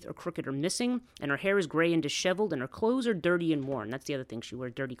wrinkled, her teeth are crooked or missing, and her hair is gray and disheveled, and her clothes are dirty and worn. That's the other thing, she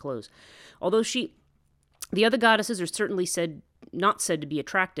wears dirty clothes. Although the other goddesses are certainly not said to be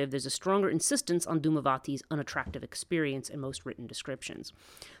attractive, there's a stronger insistence on Dhumavati's unattractive experience in most written descriptions.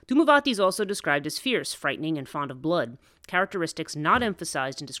 Dhumavati is also described as fierce, frightening, and fond of blood, characteristics not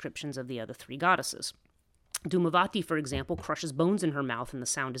emphasized in descriptions of the other three goddesses. Dhumavati, for example, crushes bones in her mouth and the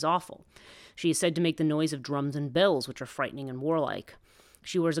sound is awful. She is said to make the noise of drums and bells, which are frightening and warlike.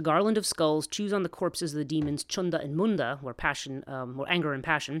 She wears a garland of skulls, chews on the corpses of the demons Chunda and Munda, where anger and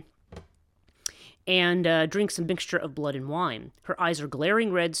passion, and drinks a mixture of blood and wine. Her eyes are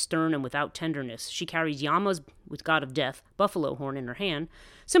glaring red, stern, and without tenderness. She carries yamas with god of death, buffalo horn in her hand,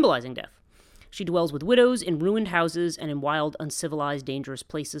 symbolizing death. She dwells with widows in ruined houses and in wild, uncivilized, dangerous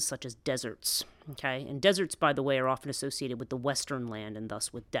places such as deserts. Okay, and deserts, by the way, are often associated with the western land and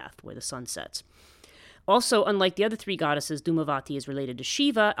thus with death, where the sun sets. Also, unlike the other three goddesses, Dhumavati is related to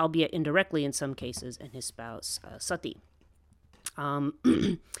Shiva, albeit indirectly in some cases, and his spouse Sati.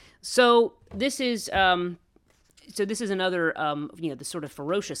 So this is another the sort of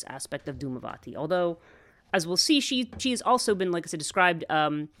ferocious aspect of Dhumavati. Although, as we'll see, she has also been, like I said, described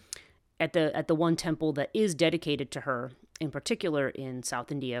at the one temple that is dedicated to her, in particular in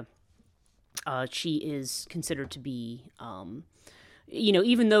South India. She is considered to be,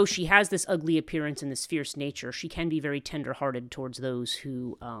 even though she has this ugly appearance and this fierce nature, she can be very tender-hearted towards those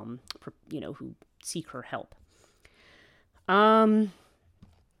who seek her help.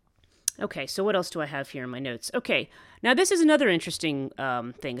 Okay, so what else do I have here in my notes? Okay, now this is another interesting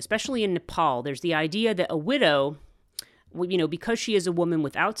thing, especially in Nepal. There's the idea that a widow, because she is a woman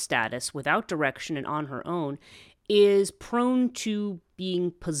without status, without direction, and on her own, is prone to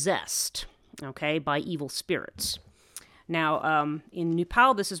being possessed, okay, by evil spirits. Now, in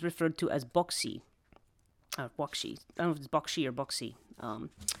Nepal, this is referred to as Bokshi. Bokshi. I don't know if it's Bokshi or Boksi.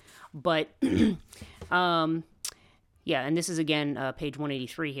 But... yeah, and this is, again, page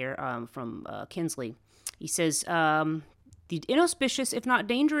 183 here from Kinsley. He says, the inauspicious, if not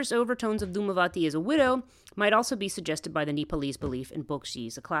dangerous, overtones of Dhumavati as a widow might also be suggested by the Nepalese belief in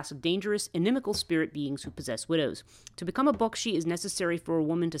Bokshis, a class of dangerous, inimical spirit beings who possess widows. To become a Bokshi is necessary for a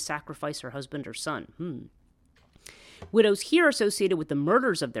woman to sacrifice her husband or son. Widows here are associated with the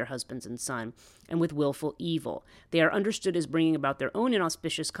murders of their husbands and son, and with willful evil. They are understood as bringing about their own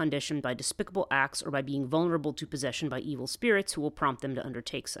inauspicious condition by despicable acts or by being vulnerable to possession by evil spirits who will prompt them to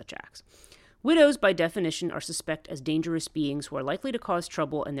undertake such acts. Widows, by definition, are suspected as dangerous beings who are likely to cause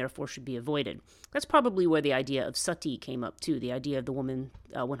trouble and therefore should be avoided. That's probably where the idea of sati came up, too, the idea of the woman,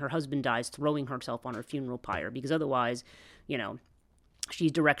 when her husband dies, throwing herself on her funeral pyre, because otherwise,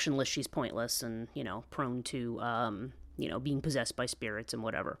 she's directionless, she's pointless, and, prone to, being possessed by spirits and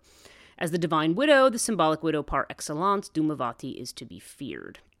whatever. As the divine widow, the symbolic widow par excellence, Dhumavati is to be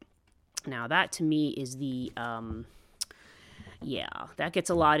feared. Now, that to me is the, that gets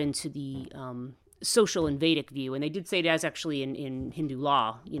a lot into the social and Vedic view. And they did say that's actually in Hindu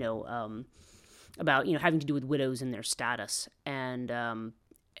law, about, having to do with widows and their status. And,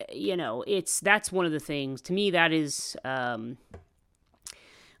 that's one of the things, to me, that is a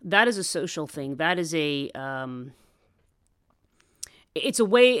social thing. That is it's a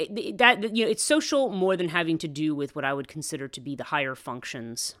way that, it's social more than having to do with what I would consider to be the higher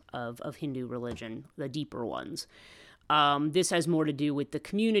functions of Hindu religion, the deeper ones. This has more to do with the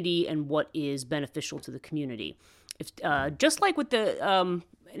community and what is beneficial to the community. If just like with the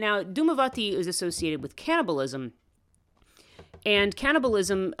now, Dhumavati is associated with cannibalism, and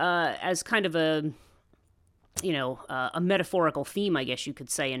cannibalism as kind of a metaphorical theme, I guess you could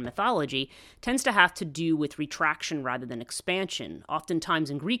say, in mythology, tends to have to do with retraction rather than expansion. Oftentimes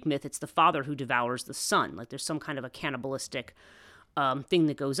in Greek myth, it's the father who devours the son. Like there's some kind of a cannibalistic thing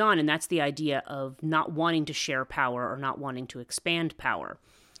that goes on, and that's the idea of not wanting to share power or not wanting to expand power.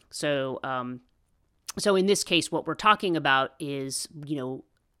 So in this case, what we're talking about is,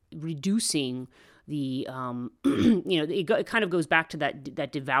 reducing the, it kind of goes back to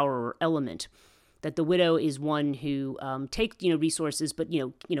that devourer element. That the widow is one who takes resources, but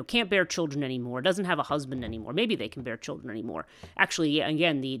can't bear children anymore, doesn't have a husband anymore. Maybe they can bear children anymore. Actually,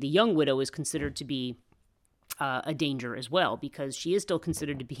 again, the young widow is considered to be a danger as well, because she is still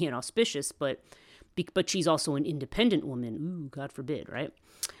considered to be inauspicious, but she's also an independent woman. Ooh, God forbid, right?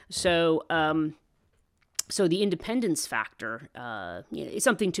 So the independence factor is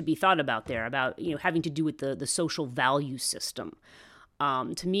something to be thought about there, about having to do with the social value system.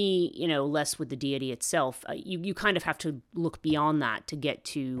 To me, less with the deity itself. You kind of have to look beyond that to get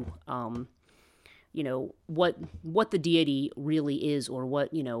to, what the deity really is, or what,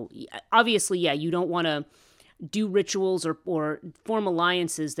 obviously, yeah, you don't want to do rituals or form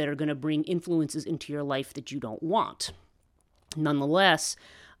alliances that are going to bring influences into your life that you don't want. Nonetheless,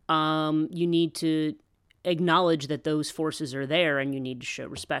 you need to acknowledge that those forces are there, and you need to show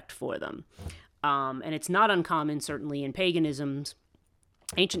respect for them. And it's not uncommon, certainly in paganisms,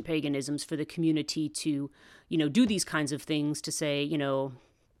 ancient paganisms, for the community to, do these kinds of things, to say,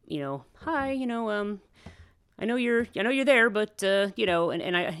 hi, I know you're there, but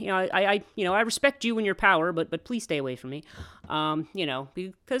and I respect you and your power, but please stay away from me,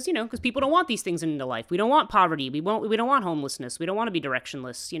 because people don't want these things into life. We don't want poverty. We don't want homelessness. We don't want to be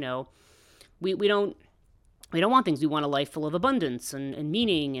directionless. We don't want things. We want a life full of abundance and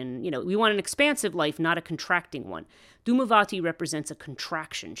meaning, and we want an expansive life, not a contracting one. Dhumavati represents a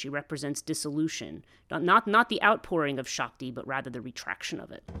contraction. She represents dissolution, not the outpouring of Shakti, but rather the retraction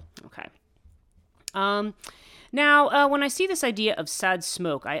of it. Okay. Now, when I see this idea of sad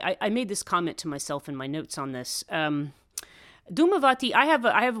smoke, I made this comment to myself in my notes on this. Dhumavati, I have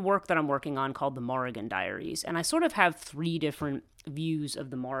a work that I'm working on called the Morrigan Diaries, and I sort of have 3 different views of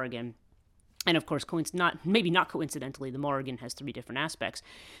the Morrigan. And of course, maybe not coincidentally, the Morrigan has 3 different aspects.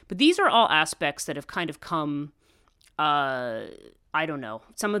 But these are all aspects that have kind of come, I don't know.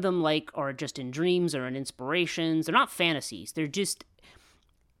 Some of them are just in dreams or in inspirations. They're not fantasies. They're just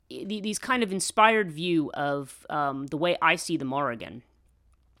these kind of inspired view of the way I see the Morrigan.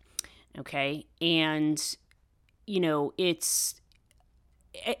 Okay? And, it's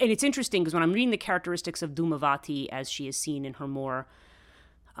interesting because when I'm reading the characteristics of Dhumavati as she is seen in her more,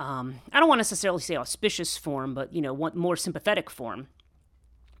 I don't want to necessarily say auspicious form, but, one more sympathetic form,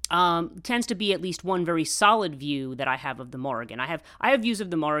 tends to be at least one very solid view that I have of the Morrigan. I have views of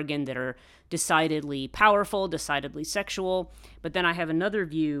the Morrigan that are decidedly powerful, decidedly sexual, but then I have another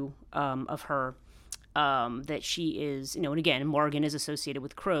view of her that she is, and again, Morrigan is associated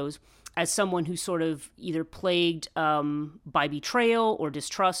with crows, as someone who's sort of either plagued by betrayal or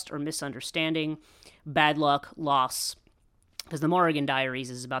distrust or misunderstanding, bad luck, loss. Because the Morrigan Diaries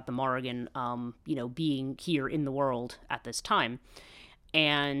is about the Morrigan, being here in the world at this time.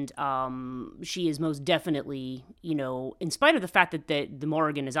 And she is most definitely, in spite of the fact that the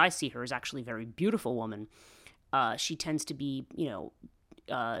Morrigan, as I see her, is actually a very beautiful woman, she tends to be,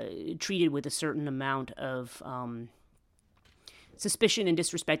 treated with a certain amount of suspicion and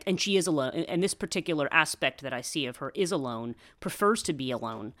disrespect. And she is alone. And this particular aspect that I see of her is alone, prefers to be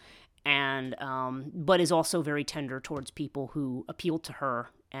alone. And but is also very tender towards people who appeal to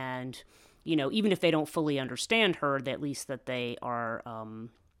her, and even if they don't fully understand her, at least that they are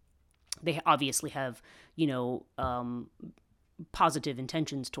they obviously have positive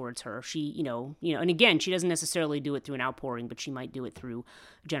intentions towards her. She and again, she doesn't necessarily do it through an outpouring, but she might do it through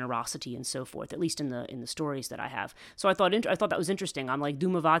generosity and so forth, at least in the stories that I have. So I thought that was interesting. I'm like,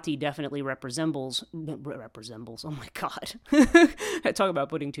 Dhumavati definitely resembles. Oh my God, I talk about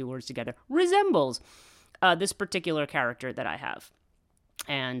putting 2 words together. Resembles this particular character that I have.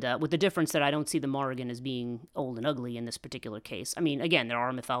 And with the difference that I don't see the Morrigan as being old and ugly in this particular case. I mean, again, there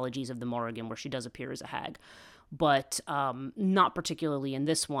are mythologies of the Morrigan where she does appear as a hag, but not particularly in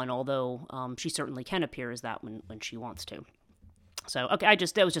this one, although she certainly can appear as that when she wants to. So, okay,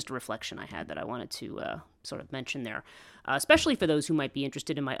 that was just a reflection I had that I wanted to sort of mention there, especially for those who might be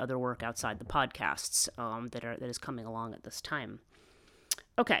interested in my other work outside the podcasts that is coming along at this time.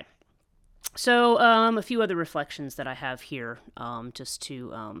 Okay, so a few other reflections that I have here, just to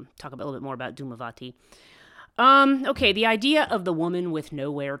talk a little bit more about Dhumavati. Okay, the idea of the woman with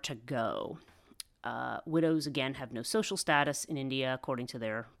nowhere to go. Widows, again, have no social status in India according to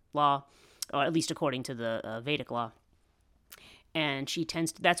their law, or at least according to the Vedic law. And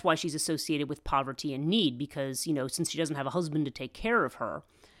that's why she's associated with poverty and need, because, since she doesn't have a husband to take care of her,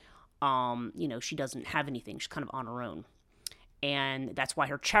 she doesn't have anything. She's kind of on her own. And that's why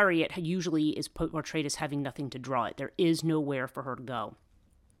her chariot usually is portrayed as having nothing to draw it. There is nowhere for her to go.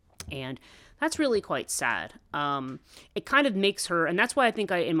 And that's really quite sad. It kind of makes her, and that's why I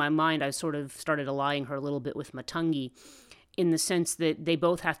think in my mind, I sort of started allying her a little bit with Matangi, in the sense that they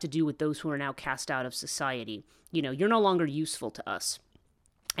both have to do with those who are now cast out of society. You're no longer useful to us.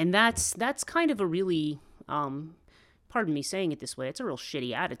 And that's kind of a really, pardon me saying it this way, it's a real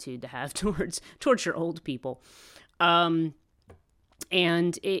shitty attitude to have towards your old people. And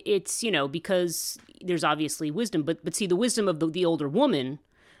it's, because there's obviously wisdom, but see, the wisdom of the older woman.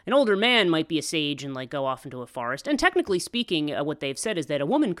 An older man might be a sage and go off into a forest. And technically speaking, what they've said is that a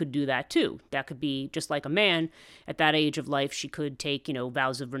woman could do that too. That could be just like a man at that age of life. She could take,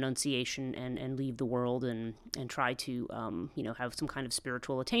 vows of renunciation and leave the world and try to, have some kind of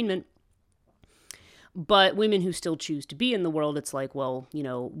spiritual attainment. But women who still choose to be in the world, it's like, well,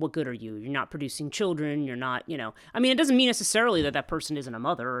 what good are you? You're not producing children. You're not, I mean, it doesn't mean necessarily that person isn't a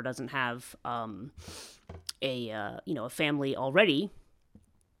mother or doesn't have a family already.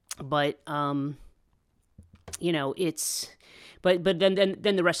 But it's, but then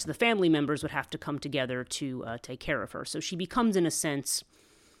the rest of the family members would have to come together to take care of her. So she becomes, in a sense,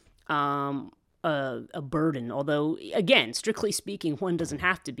 a burden. Although, again, strictly speaking, one doesn't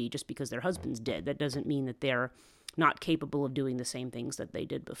have to be just because their husband's dead. That doesn't mean that they're not capable of doing the same things that they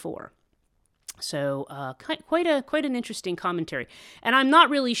did before. So quite an interesting commentary. And I'm not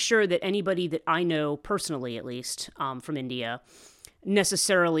really sure that anybody that I know personally, at least, from India,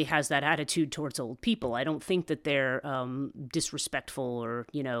 necessarily has that attitude towards old people. I don't think that they're disrespectful or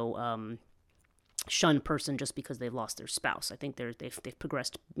shun person just because they've lost their spouse. I think they've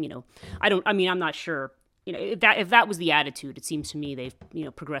progressed. I'm not sure. If that was the attitude, it seems to me they've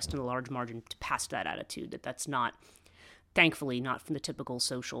progressed in a large margin past that attitude. That's not, thankfully, not from the typical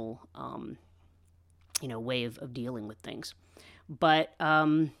social way of dealing with things. But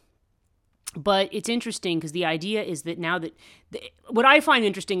it's interesting because the idea is that now that what I find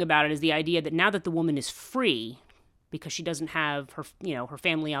interesting about it is the idea that now that the woman is free, because she doesn't have her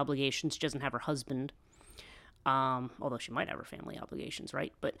family obligations, she doesn't have her husband, although she might have her family obligations,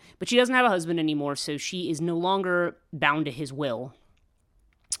 right? But she doesn't have a husband anymore, so she is no longer bound to his will.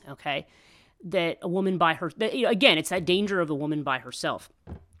 Okay, that a woman again, it's that danger of a woman by herself.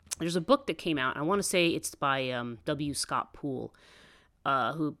 There's a book that came out. I want to say it's by W. Scott Poole,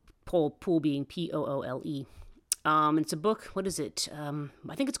 Poole being Poole. It's a book. What is it?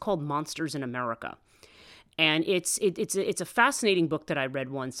 I think it's called Monsters in America, and it's a fascinating book that I read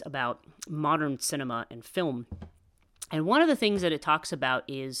once about modern cinema and film. And one of the things that it talks about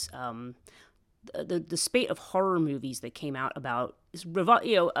is the spate of horror movies that came out about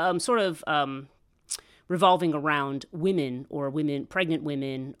revolving around women or pregnant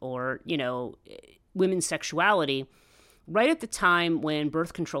women, or women's sexuality. Right at the time when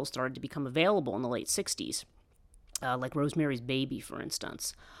birth control started to become available in the late 60s, like Rosemary's Baby, for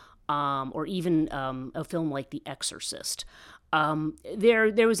instance, or even a film like The Exorcist,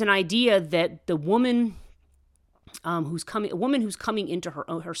 there was an idea that the woman who's coming into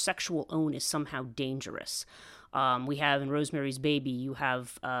her sexual own is somehow dangerous. We have in Rosemary's Baby, you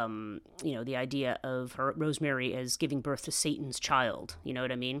have the idea of Rosemary as giving birth to Satan's child. You know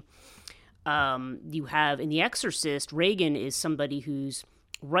what I mean? You have in The Exorcist, Regan is somebody who's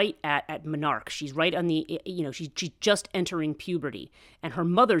right at menarche. She's right on the, she's just entering puberty, and her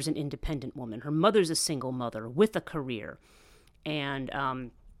mother's an independent woman. Her mother's a single mother with a career, and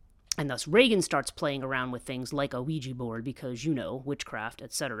thus Regan starts playing around with things like a Ouija board because witchcraft,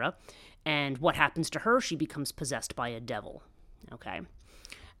 etc. And what happens to her? She becomes possessed by a devil. Okay.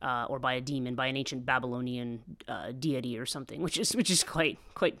 Or by a demon, by an ancient Babylonian deity or something, which is quite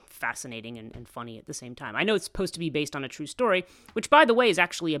fascinating and funny at the same time. I know it's supposed to be based on a true story, which, by the way, is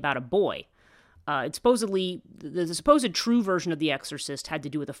actually about a boy. It's supposedly, the supposed true version of The Exorcist had to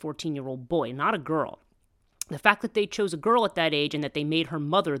do with a 14-year-old boy, not a girl. The fact that they chose a girl at that age and that they made her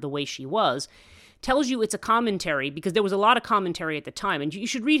mother the way she was tells you it's a commentary, because there was a lot of commentary at the time, and you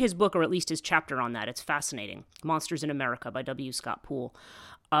should read his book, or at least his chapter on that. It's fascinating. Monsters in America by W. Scott Poole,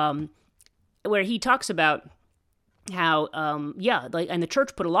 where he talks about how, and the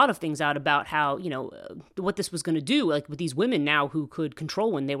church put a lot of things out about how, what this was going to do, like with these women now who could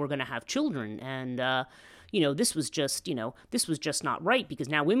control when they were going to have children. And, this was just not right, because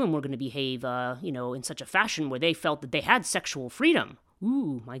now women were going to behave, in such a fashion where they felt that they had sexual freedom.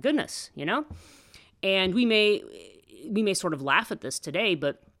 Ooh, my goodness, And we may sort of laugh at this today,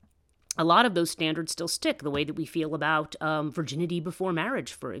 but a lot of those standards still stick. The way that we feel about virginity before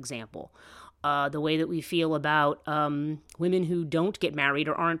marriage, for example. The way that we feel about women who don't get married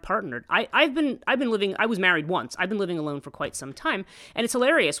or aren't partnered. I was married once. I've been living alone for quite some time. And it's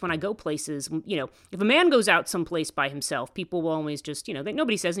hilarious when I go places, if a man goes out someplace by himself, people will always just,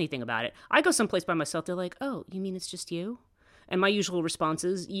 nobody says anything about it. I go someplace by myself, they're like, oh, you mean it's just you? And my usual response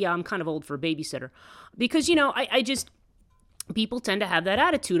is, yeah, I'm kind of old for a babysitter. Because, people tend to have that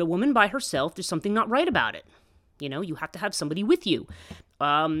attitude. A woman by herself, there's something not right about it. You have to have somebody with you,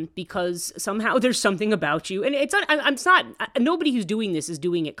 because somehow there's something about you. And nobody who's doing this is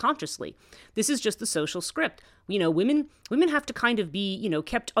doing it consciously. This is just the social script. Women have to kind of be,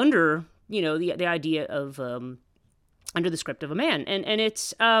 kept under, the idea of, under the script of a man. And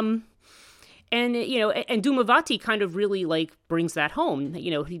it's, and Dhumavati kind of really like brings that home,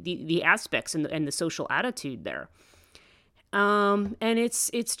 the aspects and the social attitude there. And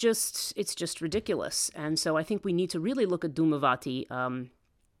it's just ridiculous. And so I think we need to really look at Dhumavati,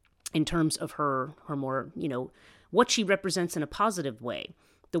 in terms of her more, what she represents in a positive way.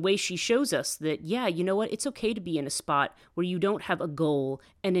 The way she shows us that, yeah, you know what, it's okay to be in a spot where you don't have a goal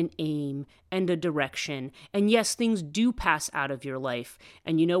and an aim and a direction. And yes, things do pass out of your life.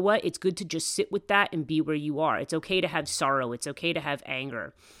 And you know what, it's good to just sit with that and be where you are. It's okay to have sorrow. It's okay to have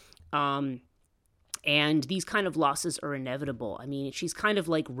anger. And these kind of losses are inevitable. I mean, she's kind of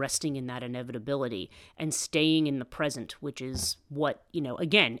like resting in that inevitability and staying in the present, which is what,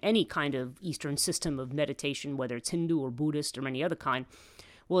 again, any kind of Eastern system of meditation, whether it's Hindu or Buddhist or any other kind,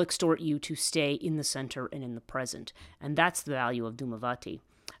 will extort you to stay in the center and in the present. And that's the value of Dhumavati.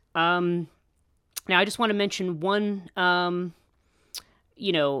 Now, I just want to mention one, a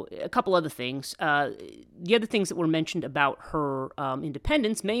couple other things. The other things that were mentioned about her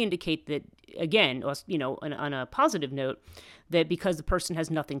independence may indicate that, again, on a positive note, that because the person has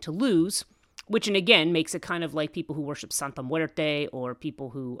nothing to lose, which, and again, makes it kind of like people who worship Santa Muerte or people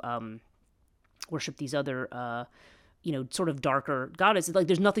who worship these other, sort of darker goddesses. Like,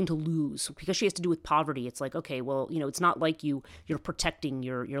 there's nothing to lose because she has to do with poverty. It's like, okay, well, it's not like you're protecting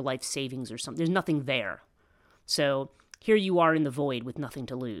your life savings or something. There's nothing there. So here you are in the void with nothing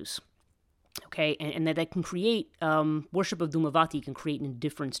to lose. Okay, and that can create, worship of Dhumavati can create an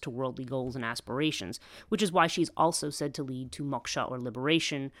indifference to worldly goals and aspirations, which is why she's also said to lead to moksha, or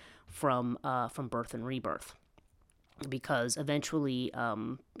liberation from birth and rebirth. Because eventually,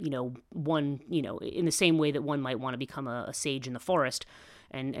 one, in the same way that one might want to become a sage in the forest,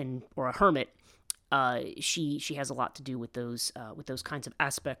 or a hermit, she has a lot to do with those kinds of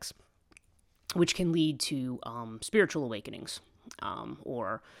aspects, which can lead to spiritual awakenings,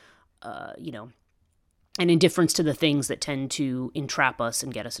 or an indifference to the things that tend to entrap us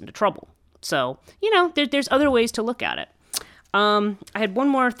and get us into trouble. So, there's other ways to look at it. I had one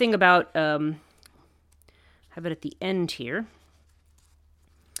more thing about, have it at the end here,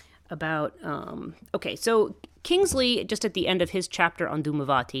 about, so Kingsley, just at the end of his chapter on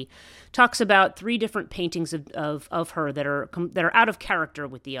Dhumavati, talks about 3 different paintings of her that are out of character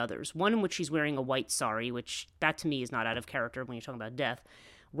with the others. One in which she's wearing a white sari, which that to me is not out of character when you're talking about death,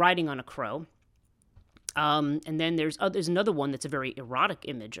 riding on a crow. And then there's another one that's a very erotic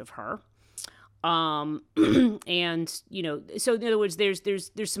image of her. And, so in other words,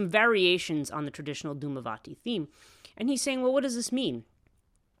 there's some variations on the traditional Dhumavati theme. And he's saying, well, what does this mean?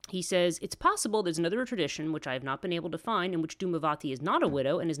 He says, it's possible there's another tradition, which I have not been able to find, in which Dhumavati is not a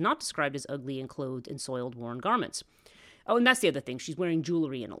widow and is not described as ugly and clothed in soiled, worn garments. Oh, and that's the other thing. She's wearing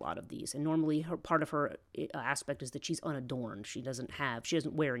jewelry in a lot of these. And normally part of her aspect is that she's unadorned. She doesn't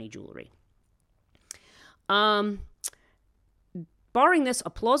wear any jewelry. Barring this, a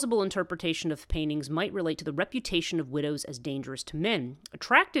plausible interpretation of paintings might relate to the reputation of widows as dangerous to men.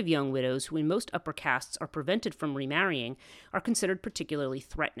 Attractive young widows, who in most upper castes are prevented from remarrying, are considered particularly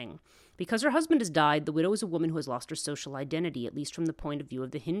threatening. Because her husband has died, the widow is a woman who has lost her social identity, at least from the point of view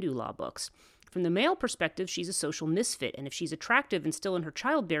of the Hindu law books. From the male perspective, she's a social misfit, and if she's attractive and still in her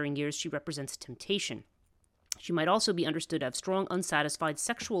childbearing years, she represents temptation. She might also be understood to have strong, unsatisfied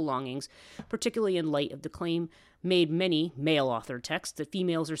sexual longings, particularly in light of the claim made many male-authored texts that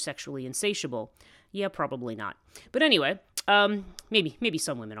females are sexually insatiable. Yeah, probably not. But anyway, maybe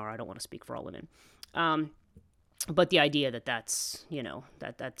some women are. I don't want to speak for all women. But the idea that that's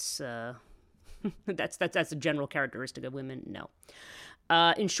that's a general characteristic of women, no.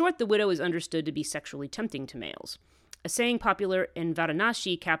 In short, the widow is understood to be sexually tempting to males. A saying popular in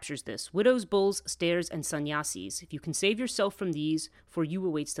Varanasi captures this: widows, bulls, stairs, and sannyasis. If you can save yourself from these, for you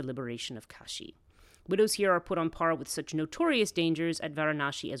awaits the liberation of Kashi. Widows here are put on par with such notorious dangers at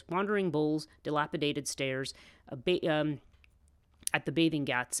Varanasi as wandering bulls, dilapidated stairs, at the bathing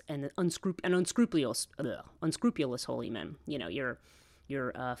ghats, and unscrupulous holy men. You know, your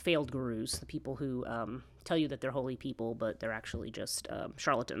failed gurus, the people who tell you that they're holy people, but they're actually just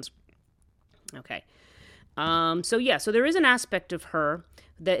charlatans. Okay. So there is an aspect of her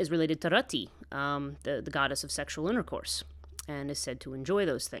that is related to Rati, the goddess of sexual intercourse, and is said to enjoy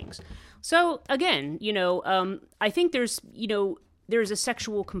those things. So again, I think there's a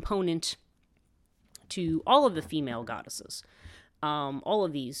sexual component to all of the female goddesses. All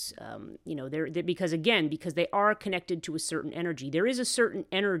of these, they're because they are connected to a certain energy. There is a certain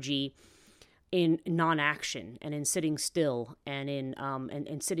energy in non-action and in sitting still and in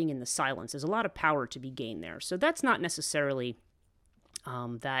and sitting in the silence. There's a lot of power to be gained there. So that's not necessarily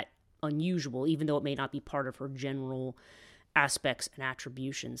that unusual, even though it may not be part of her general aspects and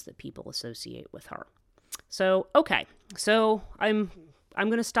attributions that people associate with her. So okay, so I'm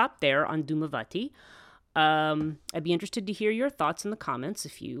going to stop there on Dhumavati. I'd be interested to hear your thoughts in the comments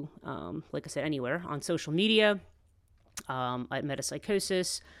if you, like I said, anywhere on social media, at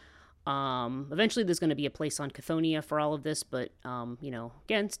Metapsychosis. Eventually there's going to be a place on Chthoniya for all of this, but,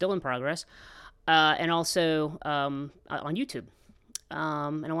 again, still in progress. And also on YouTube.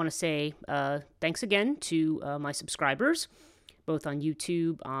 And I want to say thanks again to my subscribers, both on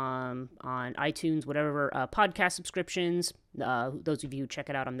YouTube, on iTunes, whatever podcast subscriptions, those of you who check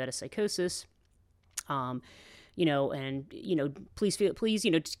it out on Metapsychosis. Please,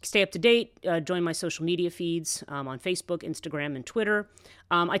 stay up to date, join my social media feeds, on Facebook, Instagram, and Twitter.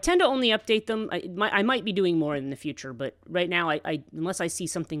 I tend to only update them. I might be doing more in the future, but right now, I unless I see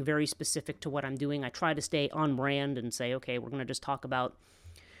something very specific to what I'm doing, I try to stay on brand and say, okay, we're going to just talk about,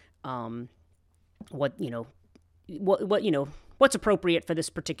 what's appropriate for this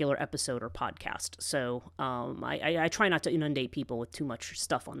particular episode or podcast. So, I try not to inundate people with too much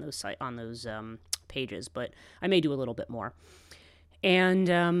stuff on those pages, but I may do a little bit more. And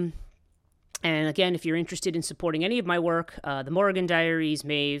again, if you're interested in supporting any of my work, the Morrigan Diaries,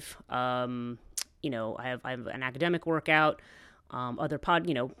 Maeve, I have an academic workout,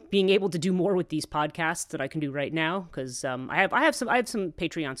 being able to do more with these podcasts that I can do right now, because I have some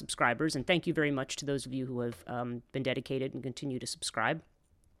Patreon subscribers, and thank you very much to those of you who have been dedicated and continue to subscribe.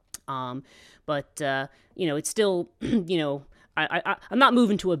 It's still, I'm not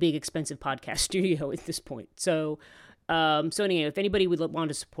moving to a big expensive podcast studio at this point. So anyway, if anybody would want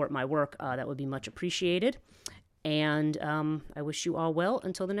to support my work, that would be much appreciated. And I wish you all well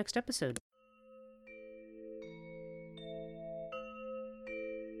until the next episode.